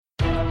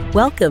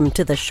Welcome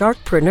to the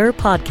Sharkpreneur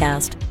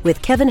Podcast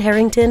with Kevin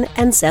Harrington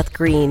and Seth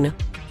Green.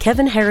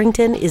 Kevin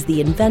Harrington is the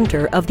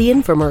inventor of the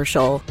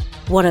infomercial,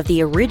 one of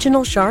the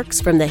original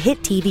sharks from the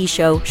hit TV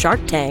show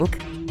Shark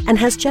Tank, and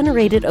has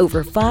generated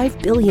over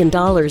 $5 billion in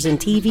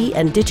TV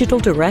and digital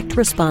direct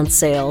response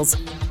sales.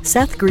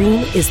 Seth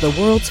Green is the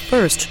world's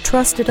first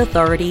trusted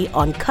authority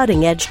on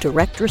cutting-edge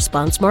direct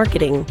response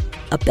marketing,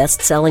 a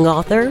best-selling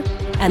author,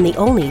 and the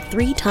only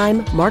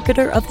 3-time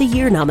Marketer of the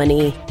Year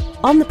nominee.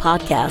 On the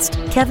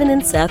podcast, Kevin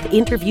and Seth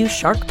interview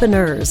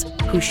sharkpreneurs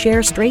who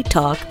share straight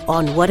talk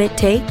on what it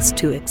takes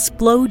to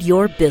explode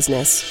your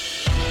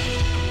business.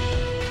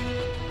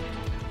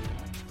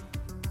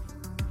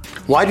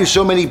 Why do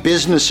so many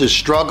businesses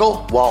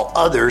struggle while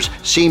others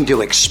seem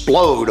to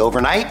explode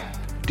overnight?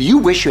 Do you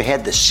wish you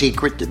had the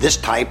secret to this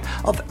type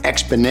of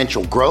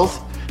exponential growth?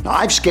 Now,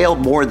 I've scaled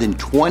more than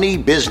 20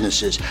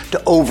 businesses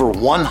to over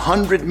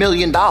 $100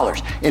 million,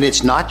 and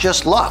it's not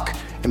just luck.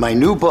 In my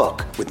new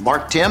book with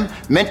Mark Timm,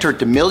 Mentor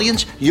to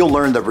Millions, you'll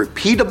learn the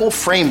repeatable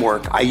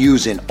framework I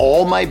use in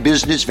all my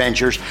business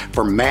ventures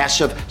for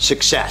massive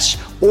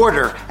success.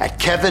 Order at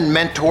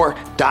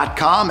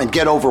kevinmentor.com and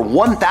get over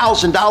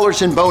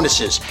 $1,000 in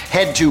bonuses.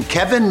 Head to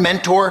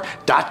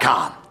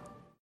kevinmentor.com.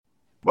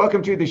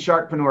 Welcome to the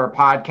Sharkpreneur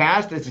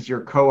Podcast. This is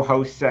your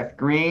co-host, Seth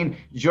Green.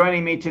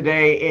 Joining me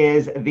today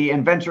is the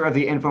inventor of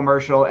the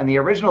infomercial and the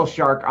original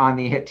shark on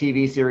the hit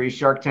TV series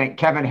Shark Tank,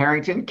 Kevin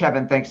Harrington.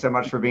 Kevin, thanks so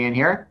much for being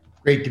here.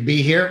 Great to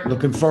be here.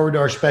 Looking forward to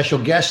our special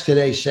guest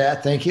today,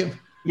 Seth. Thank you.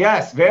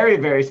 Yes, very,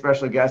 very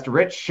special guest,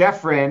 Rich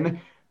Schefren,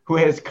 who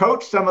has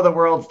coached some of the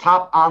world's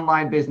top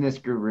online business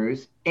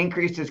gurus,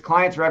 increased his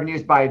clients'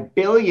 revenues by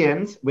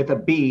billions, with a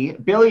B,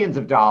 billions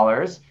of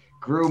dollars,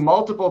 grew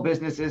multiple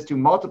businesses to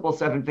multiple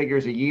 7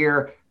 figures a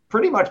year,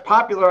 pretty much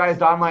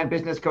popularized online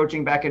business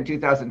coaching back in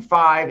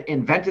 2005,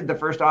 invented the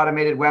first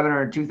automated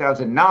webinar in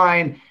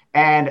 2009,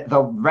 and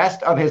the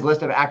rest of his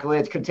list of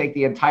accolades could take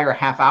the entire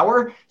half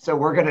hour. So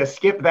we're going to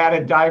skip that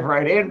and dive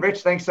right in.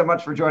 Rich, thanks so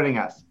much for joining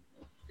us.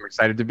 I'm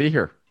excited to be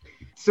here.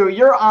 So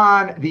you're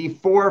on the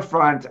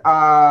forefront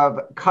of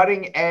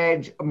cutting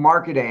edge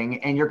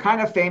marketing, and you're kind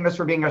of famous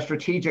for being a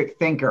strategic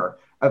thinker,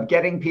 of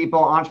getting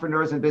people,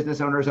 entrepreneurs and business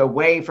owners,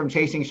 away from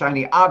chasing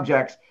shiny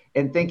objects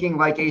and thinking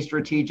like a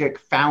strategic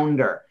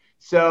founder.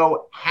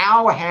 So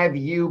how have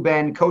you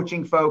been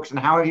coaching folks, and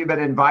how have you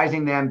been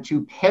advising them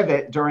to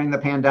pivot during the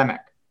pandemic?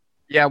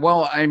 Yeah,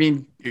 well, I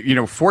mean,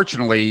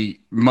 fortunately,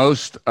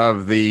 most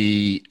of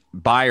the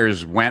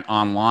buyers went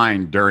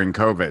online during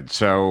COVID.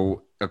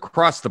 So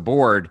across the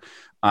board,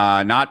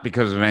 not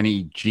because of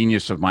any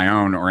genius of my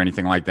own or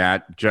anything like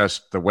that,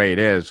 just the way it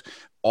is,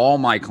 all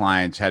my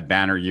clients had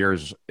banner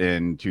years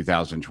in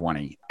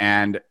 2020.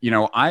 And,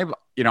 I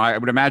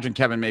would imagine,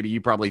 Kevin, maybe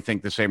you probably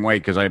think the same way,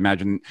 because I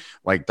imagine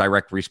like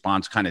direct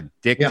response kind of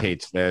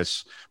dictates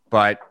this,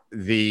 but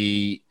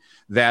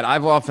that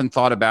I've often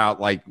thought about,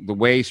 like, the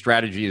way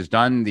strategy is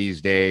done these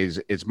days,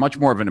 it's much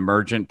more of an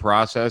emergent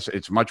process.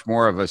 It's much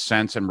more of a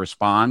sense and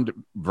respond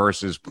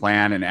versus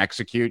plan and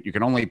execute. You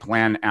can only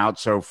plan out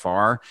so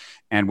far.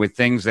 And with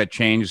things that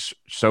change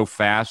so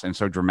fast and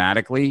so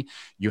dramatically,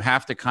 you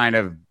have to kind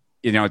of,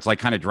 it's like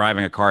kind of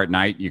driving a car at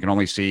night. You can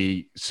only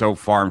see so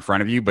far in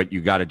front of you, but you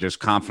got to just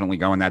confidently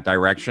go in that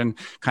direction,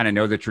 kind of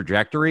know the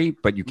trajectory,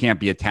 but you can't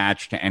be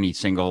attached to any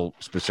single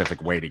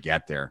specific way to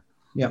get there.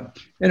 Yeah.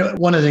 And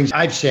one of the things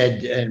I've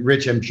said, and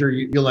Rich, I'm sure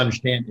you'll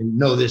understand and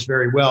know this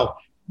very well,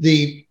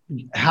 the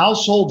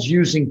households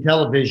using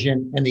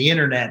television and the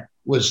internet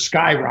was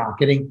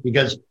skyrocketing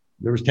because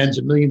there was tens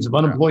of millions of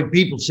unemployed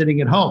people sitting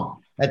at home.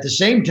 At the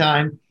same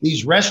time,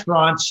 these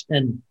restaurants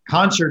and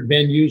concert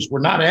venues were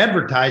not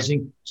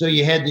advertising. So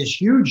you had this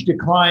huge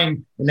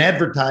decline in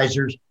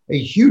advertisers, a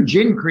huge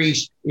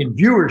increase in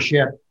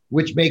viewership,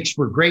 which makes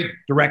for great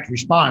direct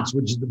response,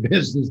 which is the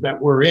business that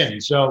we're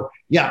in. So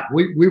yeah,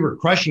 we were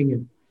crushing it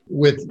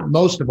with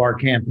most of our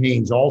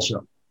campaigns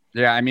also.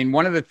 Yeah, I mean,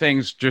 one of the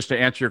things, just to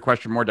answer your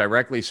question more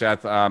directly,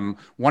 Seth,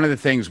 one of the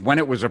things when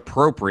it was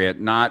appropriate,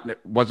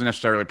 wasn't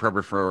necessarily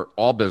appropriate for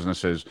all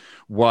businesses,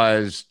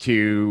 was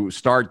to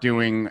start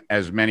doing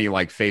as many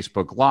like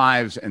Facebook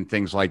Lives and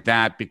things like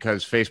that,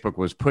 because Facebook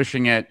was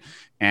pushing it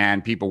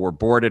and people were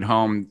bored at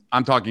home.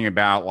 I'm talking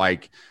about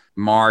like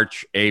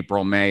March,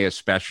 April, May,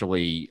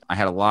 especially. I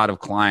had a lot of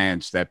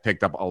clients that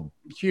picked up a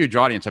huge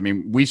audience. I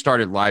mean, we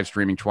started live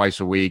streaming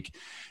twice a week.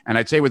 And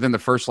I'd say within the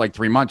first like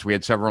 3 months, we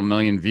had several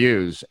million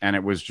views. And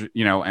it was,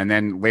 and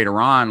then later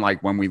on,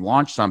 like when we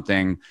launched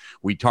something,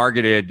 we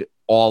targeted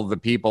all the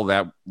people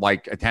that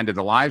like attended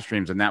the live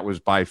streams. And that was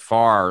by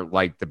far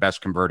like the best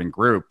converting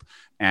group.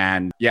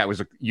 And yeah, it was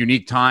a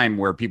unique time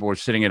where people were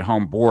sitting at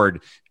home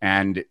bored,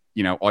 and,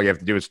 all you have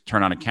to do is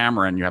turn on a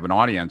camera and you have an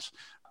audience.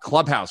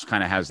 Clubhouse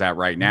kind of has that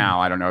right now.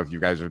 I don't know if you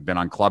guys have been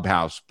on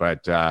Clubhouse,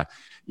 but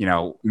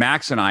Maxwell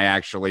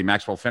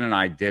Finn and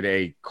I did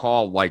a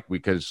call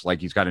because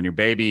he's got a new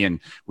baby and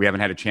we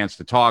haven't had a chance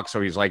to talk.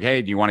 So he's like,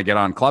 hey, do you want to get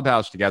on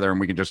Clubhouse together and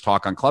we can just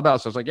talk on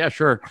Clubhouse? I was like, yeah,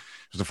 sure. It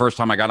was the first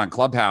time I got on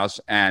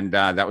Clubhouse, and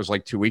that was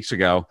like 2 weeks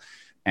ago.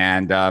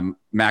 And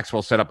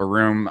Maxwell set up a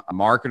room,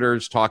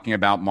 marketers talking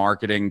about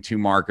marketing to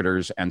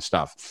marketers and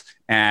stuff.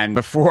 And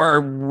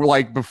before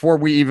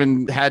we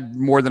even had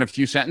more than a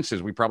few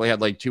sentences, we probably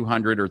had like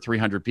 200 or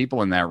 300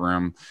 people in that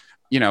room,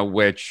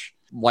 which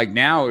like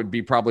now it would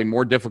be probably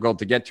more difficult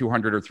to get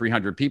 200 or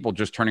 300 people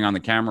just turning on the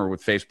camera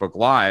with Facebook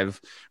Live.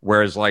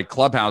 Whereas like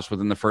Clubhouse,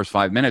 within the first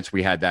 5 minutes,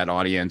 we had that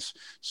audience.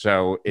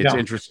 So it's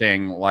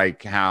interesting,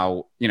 like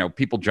how,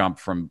 people jump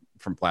from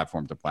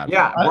platform to platform.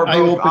 Yeah, I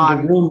opened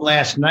the room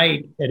last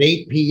night at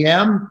 8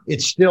 p.m.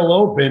 It's still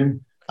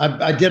open.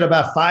 I did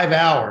about 5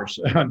 hours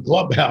on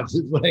Clubhouse.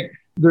 It's like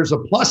there's a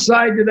plus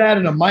side to that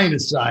and a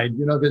minus side,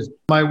 because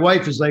my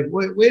wife is like,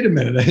 wait a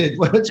minute,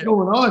 what's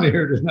going on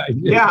here tonight?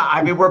 Yeah,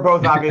 I mean, we're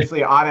both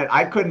obviously on it.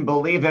 I couldn't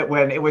believe it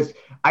when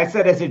I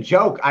said as a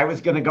joke, I was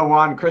going to go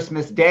on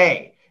Christmas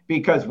Day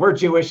because we're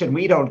Jewish and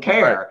we don't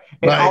care.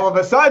 And all of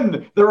a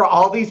sudden there were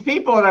all these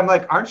people and I'm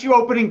like, aren't you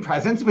opening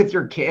presents with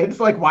your kids?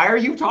 Like, why are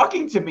you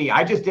talking to me?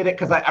 I just did it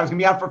because I was gonna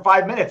be on for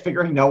 5 minutes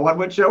figuring no one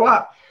would show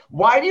up.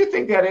 Why do you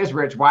think that is,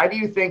 Rich? Why do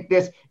you think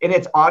this, and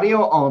it's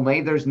audio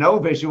only, there's no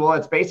visual,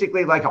 it's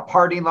basically like a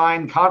party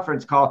line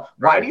conference call.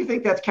 Why do you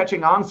think that's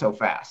catching on so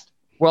fast?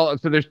 Well,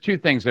 so there's two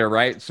things there,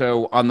 right?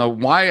 So on the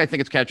why I think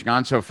it's catching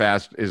on so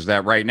fast is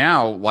that right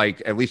now,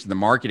 like at least in the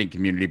marketing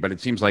community, but it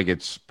seems like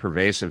it's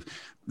pervasive,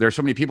 there's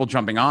so many people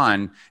jumping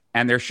on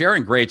and they're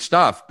sharing great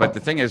stuff. But the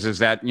thing is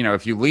that,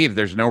 if you leave,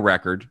 there's no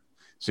record.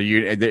 So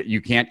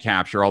you can't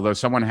capture, although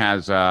someone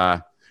has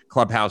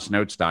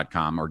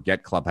clubhousenotes.com or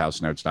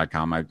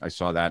getclubhousenotes.com. I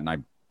saw that and I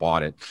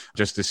bought it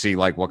just to see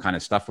like what kind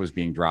of stuff was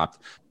being dropped.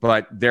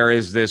 But there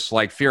is this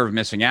like fear of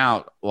missing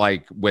out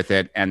like with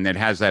it. And it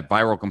has that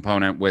viral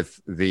component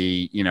with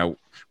the,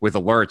 with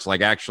alerts.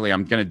 Like actually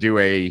I'm going to do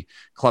a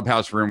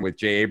Clubhouse room with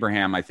Jay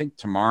Abraham, I think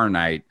tomorrow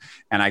night.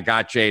 And I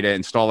got Jay to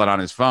install it on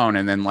his phone.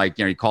 And then like,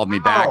 he called me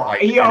back.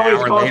 Like he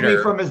always calls me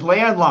from his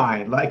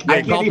landline. Like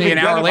he called me an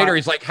hour later.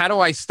 He's like, how do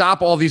I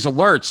stop all these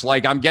alerts?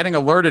 Like I'm getting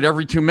alerted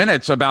every 2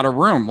 minutes about a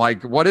room.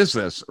 Like, what is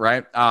this?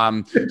 Right.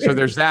 So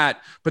there's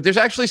that, but there's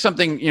actually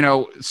something,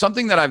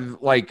 something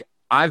that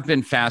I've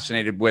been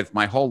fascinated with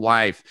my whole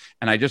life.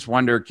 And I just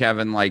wonder,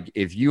 Kevin, like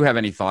if you have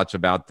any thoughts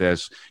about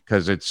this,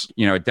 because it's,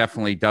 it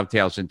definitely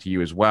dovetails into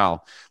you as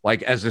well.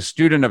 Like as a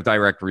student of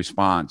direct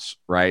response,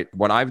 right?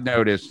 What I've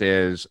noticed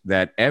is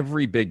that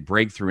every big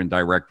breakthrough in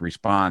direct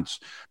response,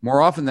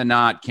 more often than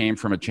not, came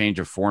from a change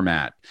of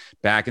format.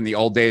 Back in the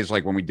old days,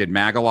 like when we did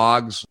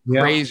Magalogs,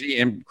 crazy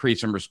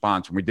increase in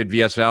response. When we did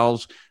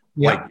VSLs,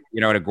 like,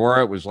 at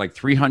Agora, it was like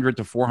 300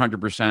 to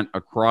 400%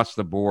 across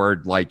the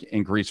board, like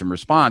increase in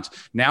response.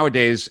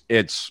 Nowadays,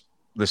 it's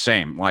the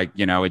same, like,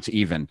 it's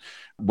even.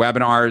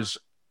 Webinars,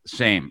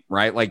 same,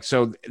 right? Like,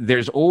 so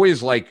there's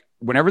always like,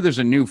 whenever there's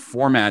a new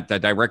format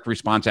that direct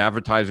response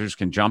advertisers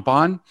can jump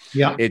on,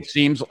 it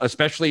seems,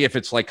 especially if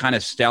it's like kind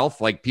of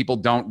stealth, like people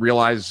don't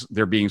realize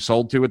they're being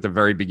sold to at the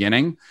very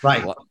beginning.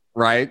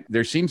 Right.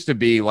 There seems to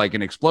be like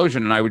an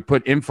explosion, and I would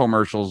put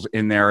infomercials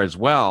in there as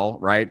well.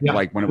 Right.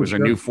 Like when it was a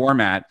new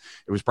format,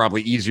 it was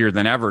probably easier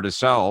than ever to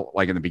sell,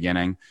 like in the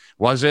beginning.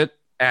 Was it?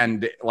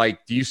 And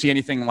like, do you see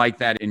anything like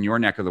that in your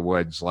neck of the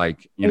woods?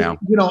 Like,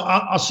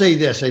 I'll say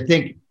this. I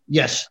think,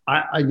 yes,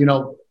 I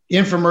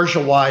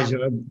infomercial wise,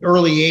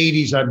 early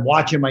 80s, I'm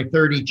watching my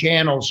 30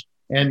 channels,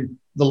 and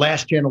the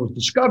last channel was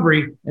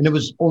Discovery, and it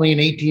was only an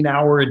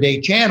 18-hour a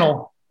day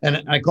channel.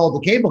 And I called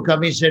the cable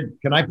company and said,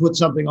 can I put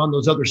something on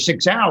those other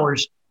 6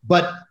 hours?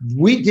 But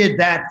we did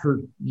that for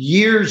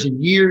years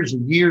and years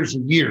and years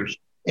and years.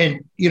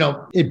 And,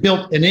 it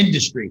built an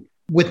industry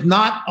with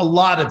not a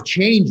lot of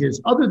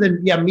changes other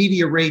than,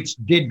 media rates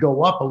did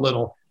go up a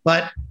little.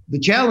 But the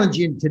challenge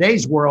in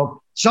today's world,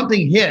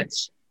 something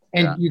hits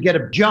and you get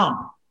a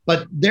jump.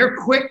 But they're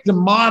quick to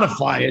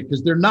modify it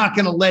because they're not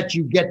going to let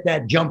you get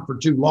that jump for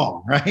too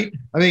long, right?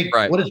 I mean,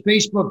 what is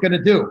Facebook going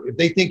to do? If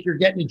they think you're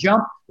getting a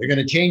jump, they're going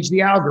to change the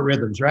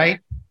algorithms, right?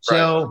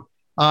 So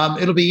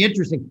it'll be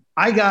interesting.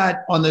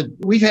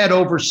 We've had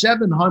over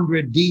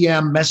 700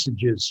 DM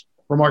messages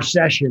from our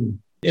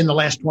session in the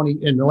last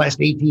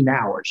 18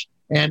 hours.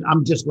 And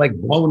I'm just like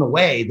blown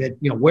away that,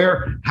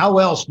 how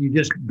else do you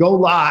just go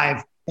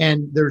live?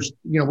 And there's,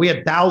 we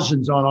had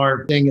thousands on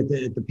our thing at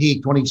the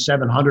peak,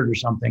 2,700 or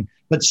something,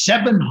 but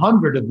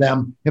 700 of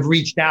them have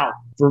reached out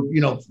for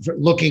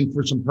looking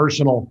for some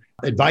personal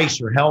advice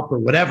or help or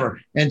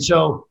whatever. And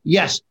so,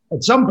 yes,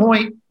 at some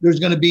point there's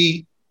going to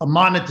be a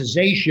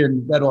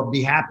monetization that'll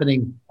be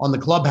happening on the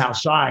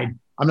Clubhouse side.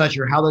 I'm not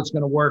sure how that's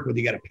going to work, whether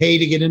you got to pay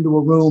to get into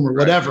a room or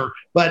whatever,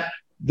 but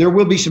there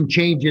will be some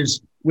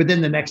changes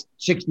within the next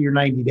 60 or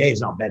 90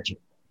 days, I'll bet you.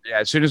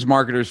 Yeah, as soon as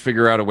marketers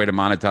figure out a way to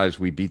monetize,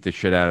 we beat the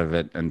shit out of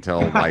it until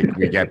like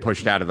we get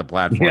pushed out of the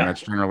platform. That's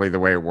generally the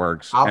way it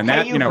works. I'll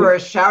pay you for a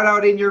shout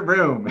out in your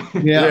room.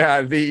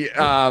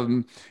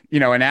 And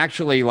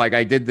actually, like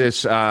I did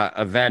this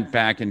event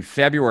back in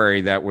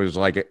February that was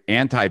like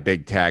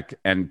anti-big tech,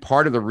 and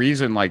part of the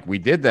reason like we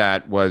did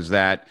that was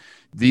that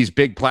these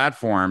big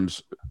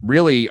platforms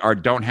really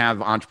don't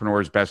have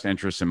entrepreneurs' best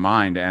interests in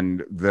mind,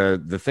 and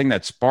the thing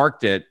that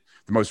sparked it.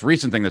 The most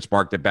recent thing that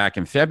sparked it back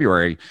in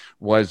February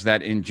was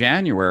that in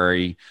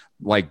January,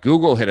 like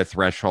Google hit a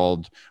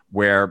threshold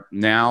where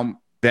now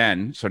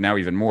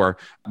even more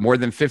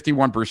than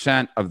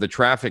 51% of the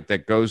traffic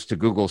that goes to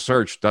Google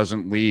search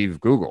doesn't leave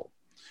Google.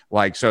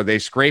 Like, so they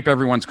scrape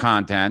everyone's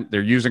content.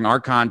 They're using our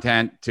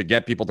content to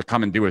get people to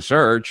come and do a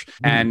search.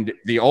 And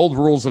the old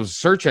rules of the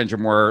search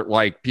engine were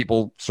like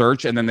people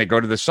search and then they go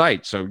to the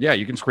site. So yeah,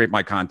 you can scrape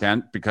my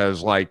content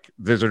because like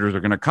visitors are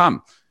going to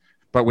come.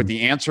 But with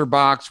the answer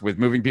box, with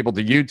moving people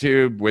to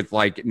YouTube, with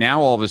like now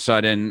all of a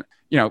sudden,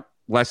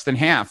 less than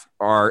half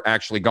are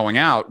actually going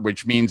out,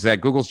 which means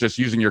that Google's just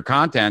using your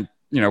content,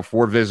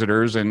 for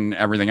visitors and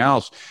everything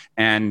else.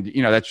 And,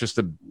 that's just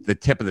the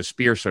tip of the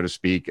spear, so to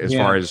speak, as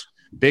far as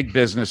big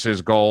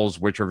businesses' goals,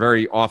 which are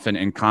very often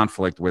in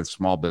conflict with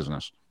small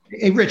business.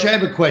 Hey, Rich, I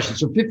have a question.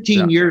 So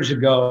 15 years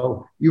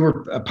ago, you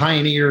were a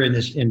pioneer in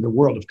the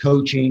world of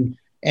coaching.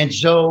 And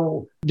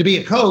so to be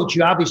a coach,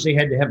 you obviously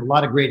had to have a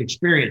lot of great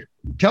experience.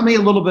 Tell me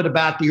a little bit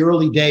about the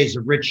early days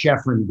of Rich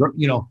Schefren,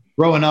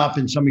 growing up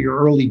in some of your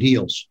early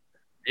deals.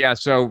 Yeah,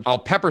 so I'll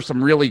pepper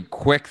some really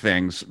quick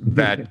things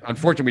that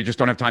unfortunately we just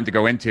don't have time to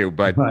go into,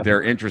 but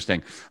they're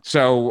interesting.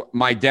 So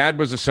my dad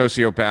was a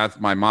sociopath,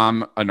 my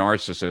mom a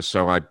narcissist.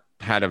 So I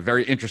had a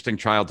very interesting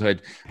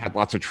childhood, had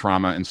lots of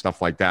trauma and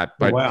stuff like that.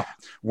 But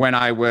when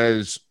I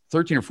was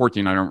 13 or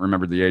 14, I don't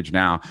remember the age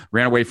now,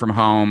 ran away from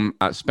home,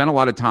 spent a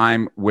lot of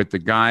time with the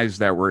guys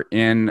that were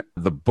in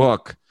the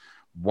book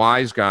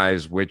Wise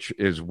Guys, which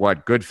is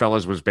what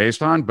Goodfellas was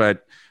based on,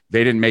 but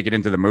they didn't make it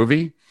into the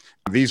movie.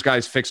 These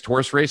guys fixed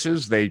horse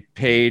races. They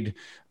paid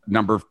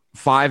number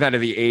 5 out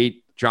of the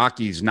 8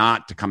 jockeys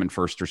not to come in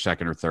first or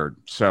second or third.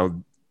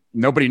 So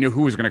nobody knew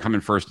who was going to come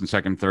in first and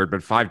second, third,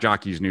 but 5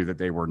 jockeys knew that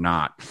they were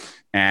not.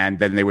 And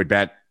then they would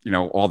bet,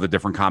 all the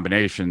different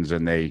combinations,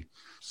 and they,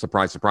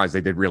 surprise, surprise,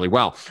 they did really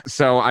well.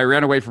 So I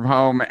ran away from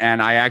home,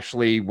 and I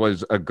actually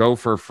was a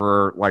gopher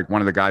for like one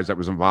of the guys that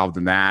was involved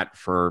in that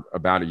for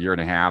about a year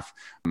and a half,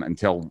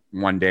 until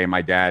one day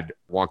my dad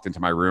walked into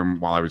my room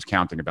while I was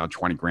counting about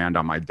 20 grand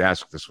on my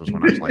desk. This was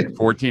when I was like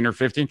 14 or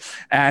 15.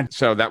 And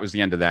so that was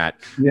the end of that.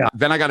 Yeah.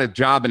 Then I got a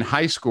job in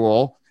high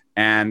school,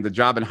 and the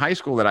job in high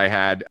school that I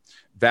had,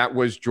 that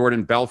was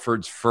Jordan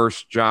Belford's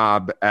first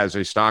job as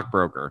a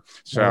stockbroker.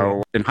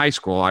 So in high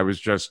school, I was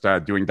just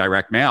doing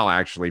direct mail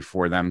actually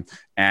for them.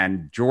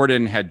 And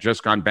Jordan had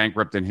just gone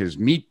bankrupt in his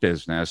meat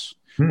business.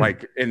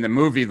 Like in the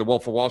movie, The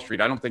Wolf of Wall Street,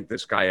 I don't think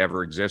this guy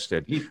ever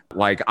existed.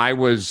 Like I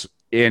was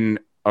in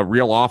a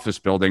real office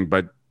building,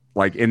 but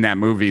like in that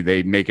movie,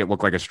 they make it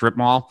look like a strip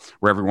mall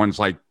where everyone's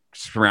like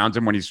surrounds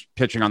him when he's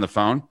pitching on the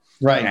phone.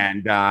 Right.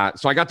 And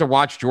so I got to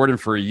watch Jordan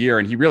for a year,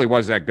 and he really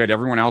was that good.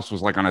 Everyone else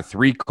was like on a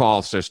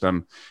 3-call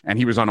system, and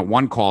he was on a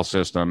 1-call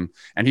system,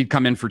 and he'd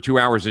come in for 2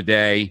 hours a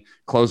day,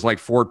 close like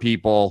 4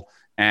 people,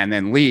 and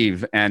then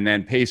leave, and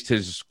then paste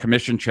his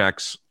commission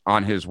checks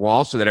on his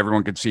wall so that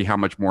everyone could see how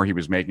much more he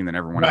was making than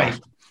everyone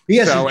else. He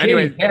hasn't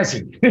changed, has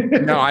he?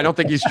 No, I don't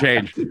think he's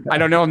changed. I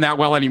don't know him that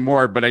well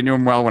anymore, but I knew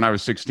him well when I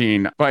was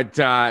 16. But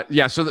so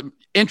the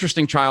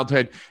interesting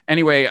childhood.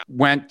 Anyway,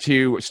 went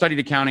to studied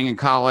accounting in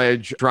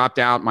college, dropped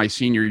out my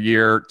senior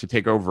year to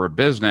take over a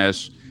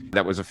business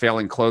that was a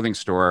failing clothing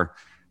store.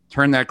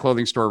 Turned that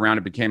clothing store around.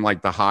 It became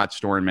like the hot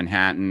store in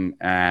Manhattan,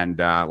 and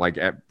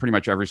pretty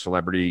much every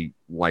celebrity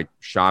like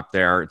shopped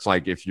there. It's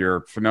like if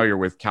you're familiar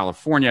with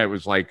California, it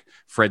was like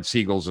Fred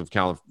Siegel's of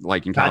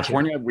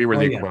California, we were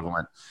the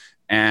equivalent.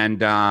 And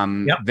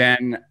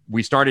then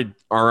we started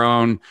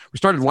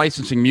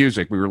licensing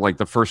music. We were like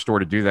the first store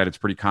to do that. It's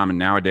pretty common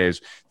nowadays.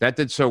 That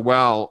did so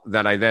well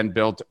that I then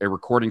built a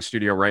recording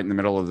studio right in the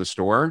middle of the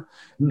store.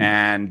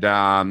 And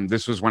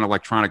this was when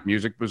electronic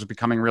music was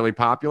becoming really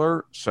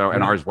popular. So,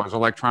 and ours was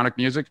electronic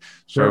music.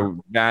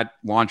 So that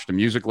launched a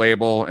music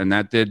label, and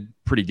that did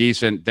pretty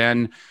decent.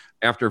 Then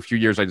after a few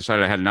years, I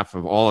decided I had enough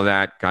of all of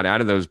that, got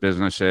out of those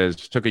businesses,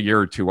 took a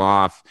year or two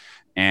off,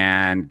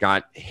 and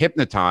got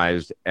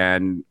hypnotized,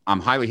 and I'm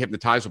highly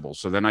hypnotizable.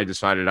 So then I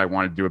decided I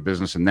wanted to do a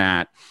business in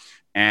that.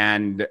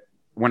 And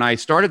when I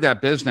started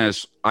that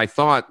business, I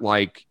thought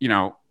I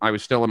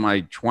was still in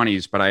my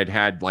 20s, but I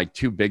had like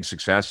 2 big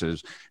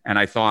successes, and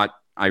I thought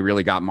I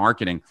really got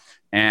marketing.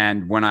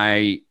 And when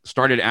I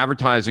started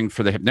advertising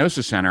for the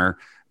Hypnosis Center,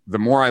 the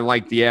more I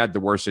liked the ad, the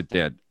worse it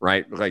did,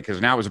 right? Like,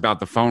 because now it was about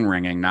the phone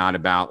ringing, not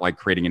about like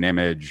creating an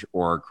image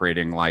or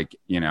creating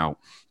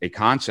a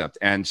concept.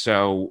 And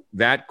so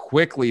that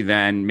quickly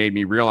then made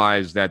me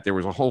realize that there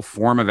was a whole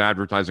form of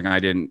advertising I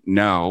didn't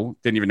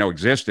even know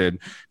existed,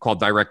 called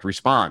direct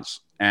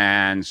response.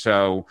 And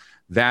so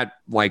that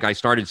I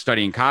started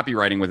studying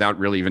copywriting without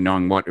really even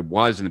knowing what it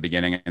was in the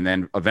beginning. And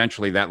then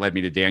eventually that led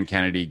me to Dan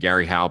Kennedy,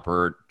 Gary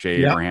Halpert,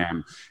 Jay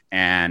Abraham,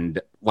 and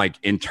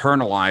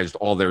internalized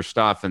all their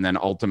stuff. And then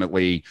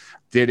ultimately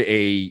did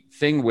a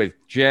thing with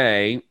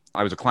Jay.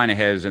 I was a client of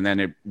his, and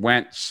then it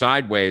went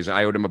sideways.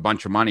 I owed him a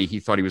bunch of money. He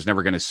thought he was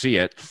never going to see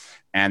it.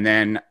 And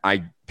then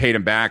I paid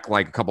him back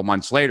like a couple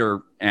months later,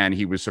 and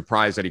he was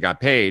surprised that he got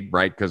paid,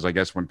 right? Because I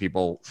guess when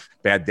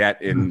bad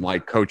debt in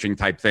like coaching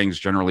type things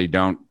generally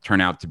don't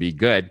turn out to be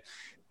good.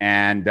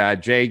 And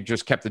Jay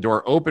just kept the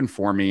door open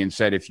for me and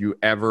said, if you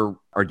ever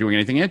are doing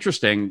anything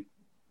interesting,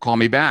 call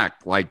me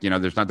back. Like,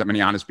 there's not that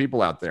many honest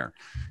people out there.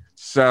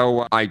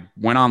 So I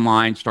went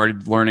online,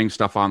 started learning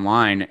stuff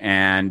online.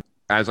 And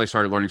as I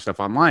started learning stuff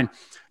online,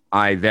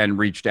 I then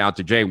reached out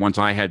to Jay once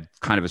I had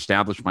kind of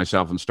established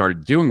myself and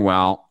started doing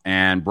well,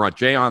 and brought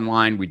Jay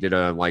online. We did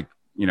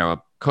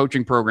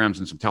coaching programs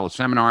and some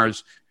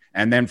teleseminars.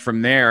 And then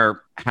from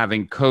there,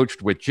 having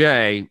coached with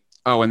Jay,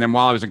 and then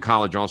while I was in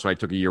college, also, I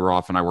took a year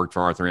off and I worked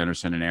for Arthur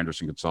Andersen and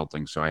Andersen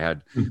Consulting. So I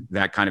had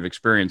that kind of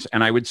experience.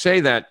 And I would say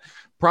that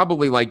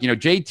probably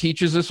Jay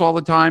teaches this all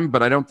the time,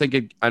 but I don't think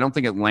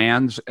it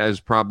lands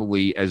as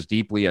probably as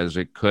deeply as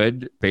it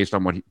could based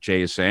on what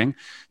Jay is saying.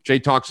 Jay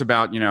talks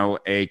about,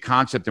 a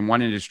concept in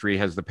one industry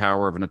has the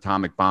power of an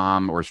atomic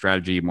bomb, or a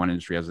strategy in one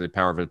industry has the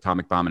power of an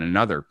atomic bomb in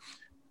another.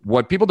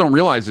 What people don't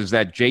realize is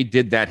that Jay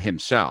did that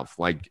himself.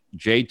 Like,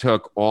 Jay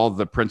took all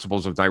the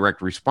principles of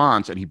direct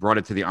response and he brought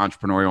it to the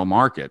entrepreneurial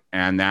market.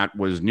 And that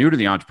was new to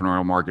the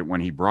entrepreneurial market when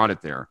he brought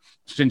it there.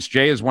 Since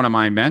Jay is one of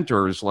my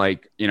mentors,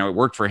 it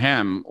worked for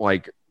him.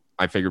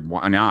 I figured,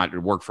 why not? It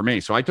worked for me.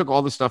 So I took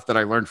all the stuff that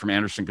I learned from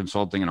Andersen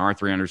Consulting and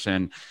Arthur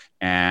Andersen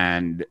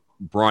and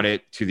brought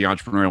it to the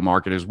entrepreneurial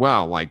market as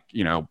well.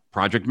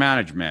 Project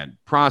management,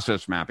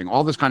 process mapping,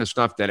 all this kind of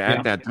stuff that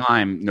at that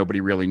time, nobody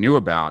really knew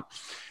about.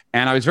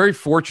 And I was very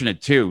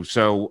fortunate too.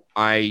 So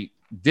I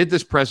did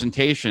this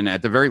presentation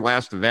at the very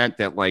last event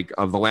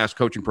of the last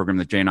coaching program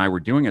that Jay and I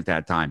were doing at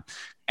that time.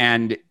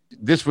 And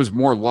this was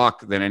more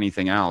luck than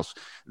anything else.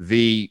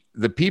 The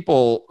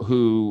people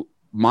who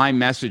my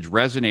message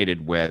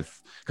resonated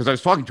with, because I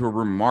was talking to a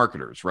room of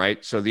marketers,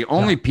 right? So the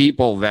only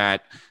people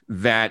that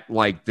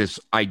this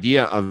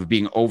idea of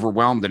being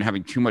overwhelmed and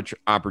having too much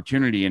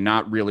opportunity and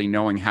not really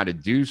knowing how to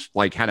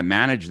how to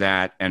manage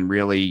that and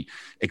really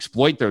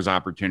exploit those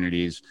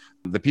opportunities,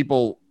 the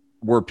people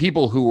were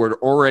people who were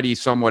already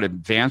somewhat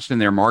advanced in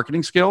their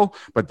marketing skill,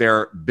 but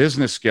their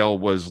business skill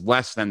was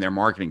less than their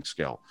marketing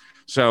skill.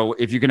 So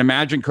if you can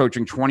imagine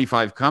coaching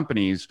 25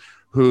 companies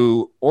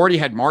who already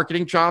had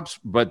marketing chops,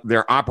 but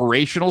their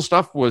operational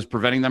stuff was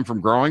preventing them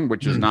from growing,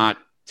 which is not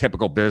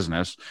typical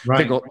business.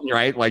 Right.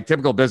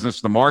 Typical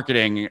business, the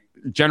marketing,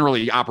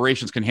 generally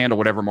operations can handle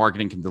whatever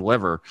marketing can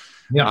deliver.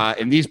 Yeah.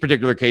 In these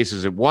particular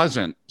cases, it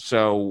wasn't.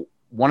 So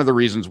one of the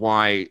reasons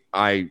why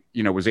I,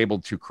 was able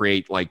to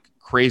create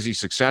crazy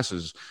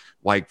successes,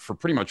 for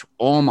pretty much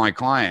all my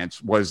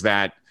clients, was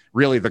that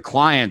really the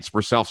clients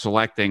were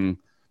self-selecting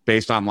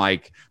based on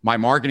my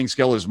marketing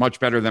skill is much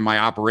better than my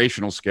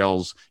operational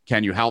skills.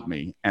 Can you help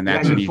me? And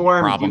that's an easy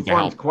problem to help.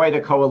 You formed quite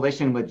a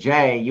coalition with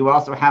Jay. You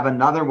also have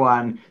another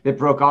one that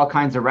broke all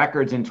kinds of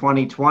records in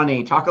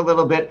 2020. Talk a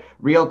little bit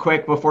real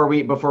quick before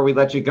we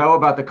let you go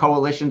about the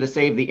Coalition to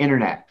Save the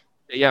Internet.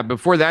 Yeah.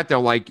 Before that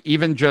though,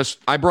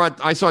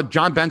 I saw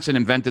John Benson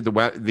invented the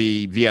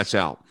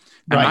VSL.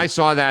 And I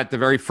saw that the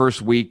very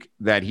first week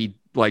that he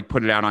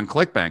put it out on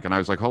ClickBank. And I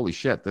was like, holy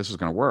shit, this is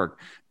going to work.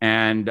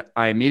 And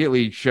I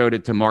immediately showed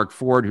it to Mark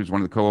Ford, who's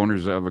one of the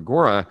co-owners of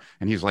Agora.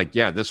 And he's like,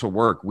 yeah, this will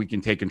work. We can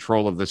take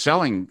control of the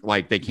selling.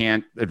 They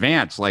can't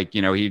advance.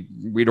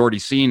 We'd already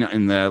seen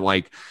in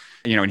the,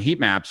 in heat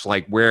maps,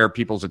 where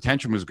people's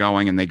attention was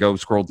going, and they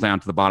scroll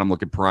down to the bottom,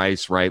 look at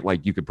price, right?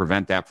 You could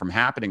prevent that from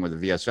happening with a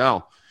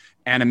VSL.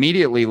 And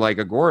immediately,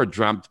 Agora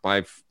jumped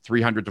by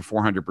 300 to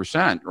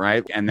 400%,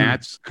 right? And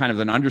that's kind of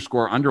an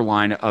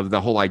underline of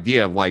the whole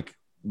idea of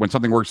when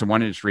something works in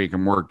one industry, it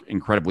can work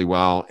incredibly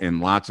well in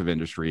lots of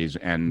industries.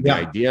 And the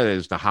idea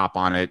is to hop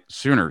on it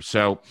sooner.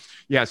 So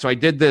I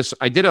did this.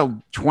 I did a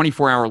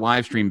 24-hour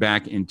live stream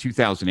back in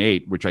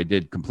 2008, which I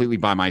did completely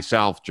by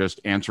myself, just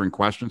answering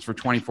questions for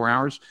 24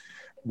 hours.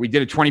 We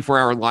did a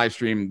 24-hour live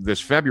stream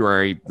this past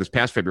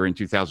February in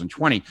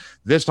 2020.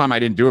 This time I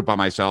didn't do it by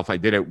myself. I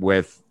did it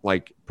with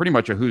pretty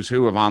much a who's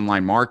who of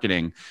online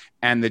marketing.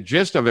 And the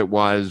gist of it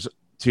was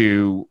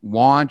to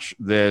launch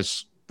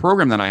this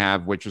program that I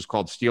have, which is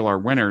called Steal Our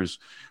Winners,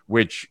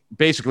 which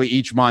basically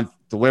each month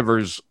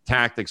delivers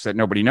tactics that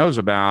nobody knows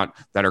about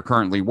that are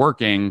currently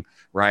working,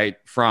 right?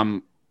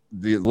 From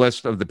the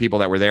list of the people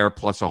that were there,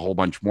 plus a whole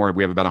bunch more.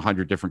 We have about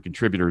 100 different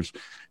contributors.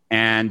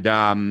 And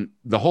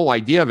the whole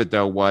idea of it,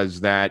 though,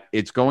 was that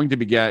it's going to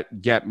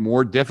get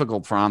more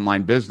difficult for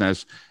online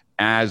business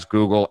as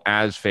Google,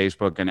 as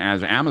Facebook, and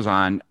as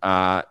Amazon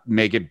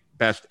make it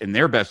in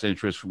their best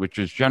interest, which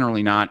is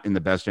generally not in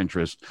the best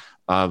interest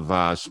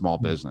of small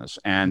business.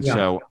 And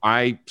so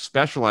I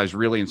specialize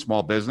really in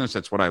small business.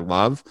 That's what I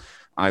love.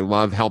 I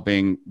love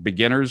helping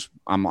beginners.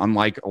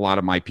 Unlike a lot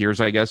of my peers,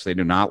 I guess, they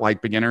do not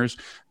like beginners,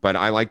 but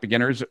I like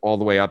beginners all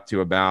the way up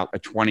to about a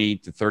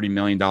 $20 to $30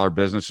 million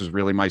business is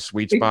really my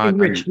sweet spot. Hey,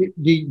 Rich, do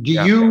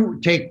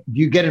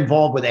you get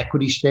involved with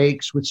equity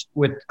stakes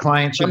with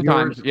clients?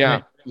 Sometimes, of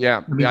yours?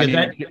 Yeah.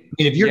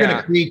 If you're going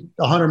to create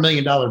a $100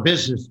 million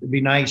business, it'd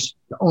be nice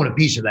to own a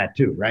piece of that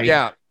too, right?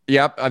 Yeah.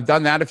 Yep, I've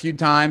done that a few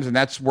times, and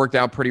that's worked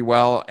out pretty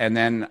well. And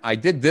then I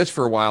did this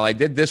for a while. I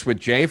did this with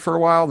Jay for a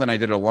while. Then I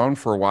did it alone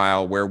for a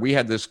while, where we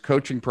had this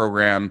coaching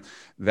program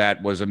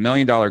that was $1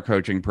 million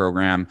coaching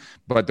program.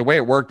 But the way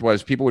it worked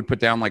was people would put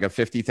down like a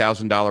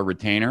 $50,000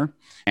 retainer,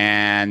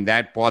 and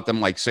that bought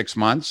them like 6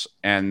 months.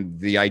 And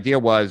the idea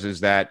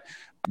is that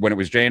when it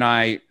was Jay and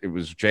I, it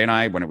was Jay and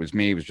I. When it was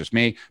me, it was just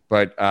me.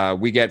 But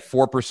we get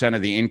 4%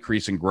 of the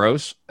increase in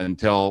gross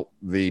until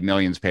the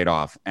million's paid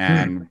off.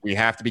 And we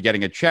have to be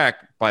getting a check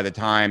by the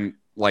time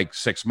like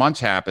 6 months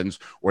happens,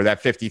 or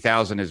that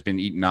 50,000 has been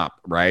eaten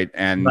up. Right.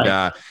 And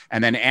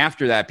then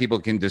after that, people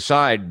can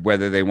decide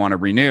whether they want to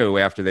renew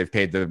after they've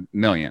paid the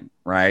million.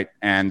 Right.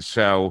 And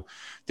so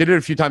did it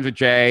a few times with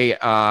Jay.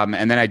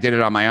 And then I did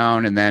it on my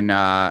own. And then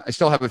I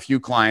still have a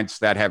few clients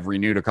that have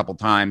renewed a couple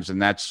times,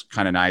 and that's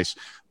kind of nice.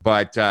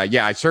 But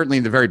yeah, I certainly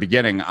in the very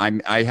beginning,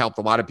 I helped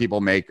a lot of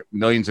people make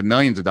millions and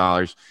millions of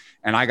dollars,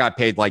 and I got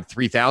paid like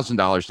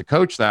 $3,000 to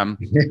coach them,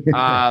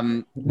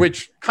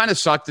 which kind of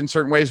sucked in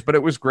certain ways, but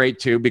it was great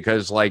too,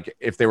 because like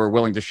if they were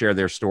willing to share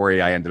their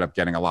story, I ended up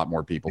getting a lot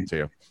more people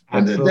too.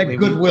 And that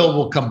goodwill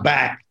will come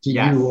back to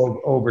you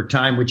over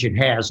time, which it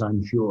has,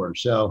 I'm sure.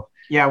 So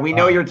yeah, we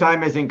know your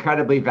time is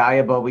incredibly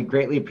valuable. We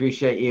greatly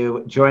appreciate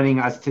you joining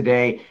us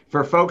today.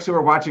 For folks who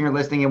are watching or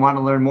listening and want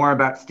to learn more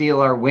about Steal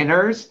Our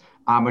Winners,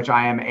 which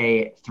I am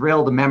a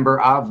thrilled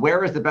member of,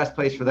 where is the best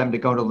place for them to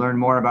go to learn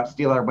more about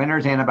Steal Our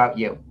Winners and about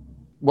you?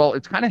 Well,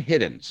 it's kind of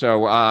hidden.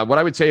 So what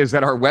I would say is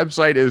that our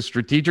website is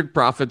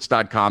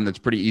strategicprofits.com. That's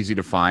pretty easy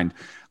to find.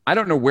 I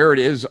don't know where it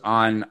is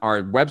on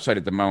our website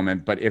at the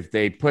moment, but if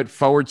they put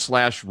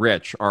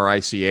 /Rich,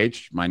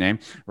 R-I-C-H, my name,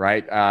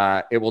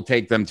 right, it will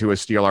take them to a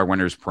Steal Our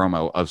Winners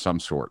promo of some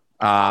sort.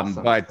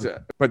 Awesome.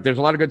 But there's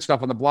a lot of good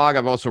stuff on the blog.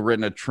 I've also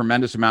written a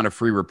tremendous amount of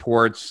free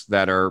reports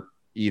that are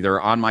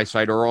either on my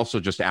site or also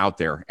just out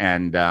there.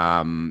 And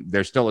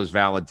they're still as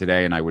valid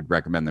today, and I would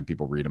recommend that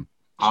people read them.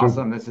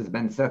 Awesome. This has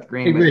been Seth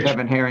Green with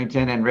Kevin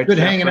Harrington and Rich. Good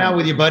hanging out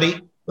with you, buddy.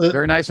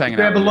 Very nice hanging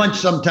out. Grab a lunch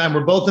sometime.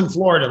 We're both in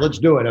Florida. Let's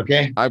do it,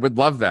 okay? I would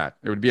love that.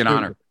 It would be an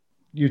honor.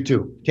 You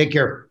too. Take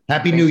care.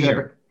 Happy New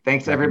Year.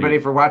 Thanks, everybody,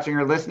 for watching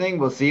or listening.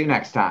 We'll see you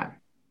next time.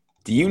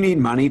 Do you need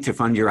money to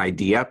fund your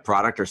idea,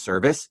 product, or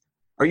service?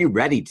 Are you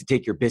ready to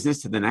take your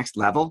business to the next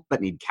level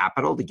but need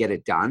capital to get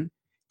it done?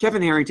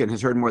 Kevin Harrington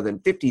has heard more than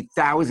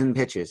 50,000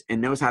 pitches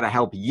and knows how to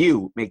help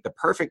you make the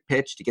perfect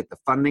pitch to get the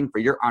funding for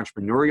your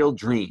entrepreneurial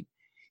dream.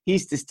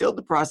 He's distilled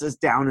the process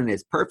down in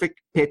his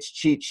perfect pitch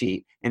cheat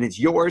sheet, and it's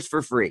yours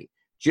for free.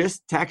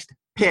 Just text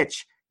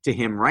PITCH to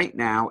him right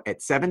now at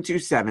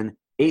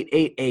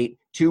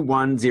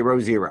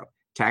 727-888-2100.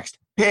 Text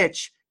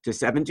PITCH to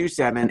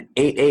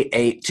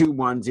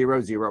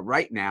 727-888-2100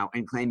 right now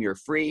and claim your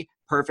free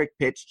perfect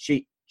pitch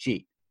cheat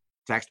sheet.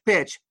 Text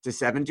PITCH to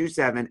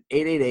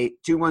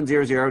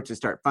 727-888-2100 to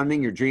start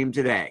funding your dream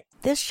today.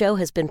 This show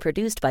has been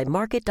produced by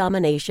Market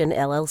Domination,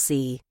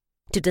 LLC.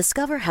 To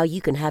discover how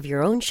you can have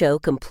your own show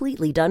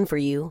completely done for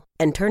you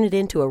and turn it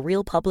into a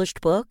real published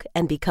book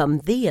and become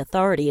the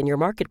authority in your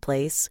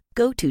marketplace,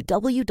 go to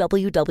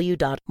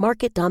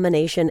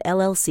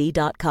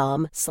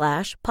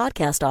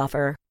www.marketdominationllc.com/podcast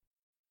offer.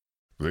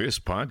 This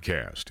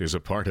podcast is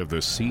a part of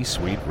the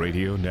C-Suite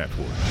Radio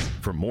Network.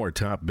 For more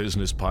top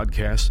business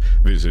podcasts,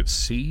 visit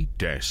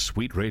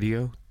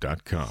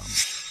c-suiteradio.com.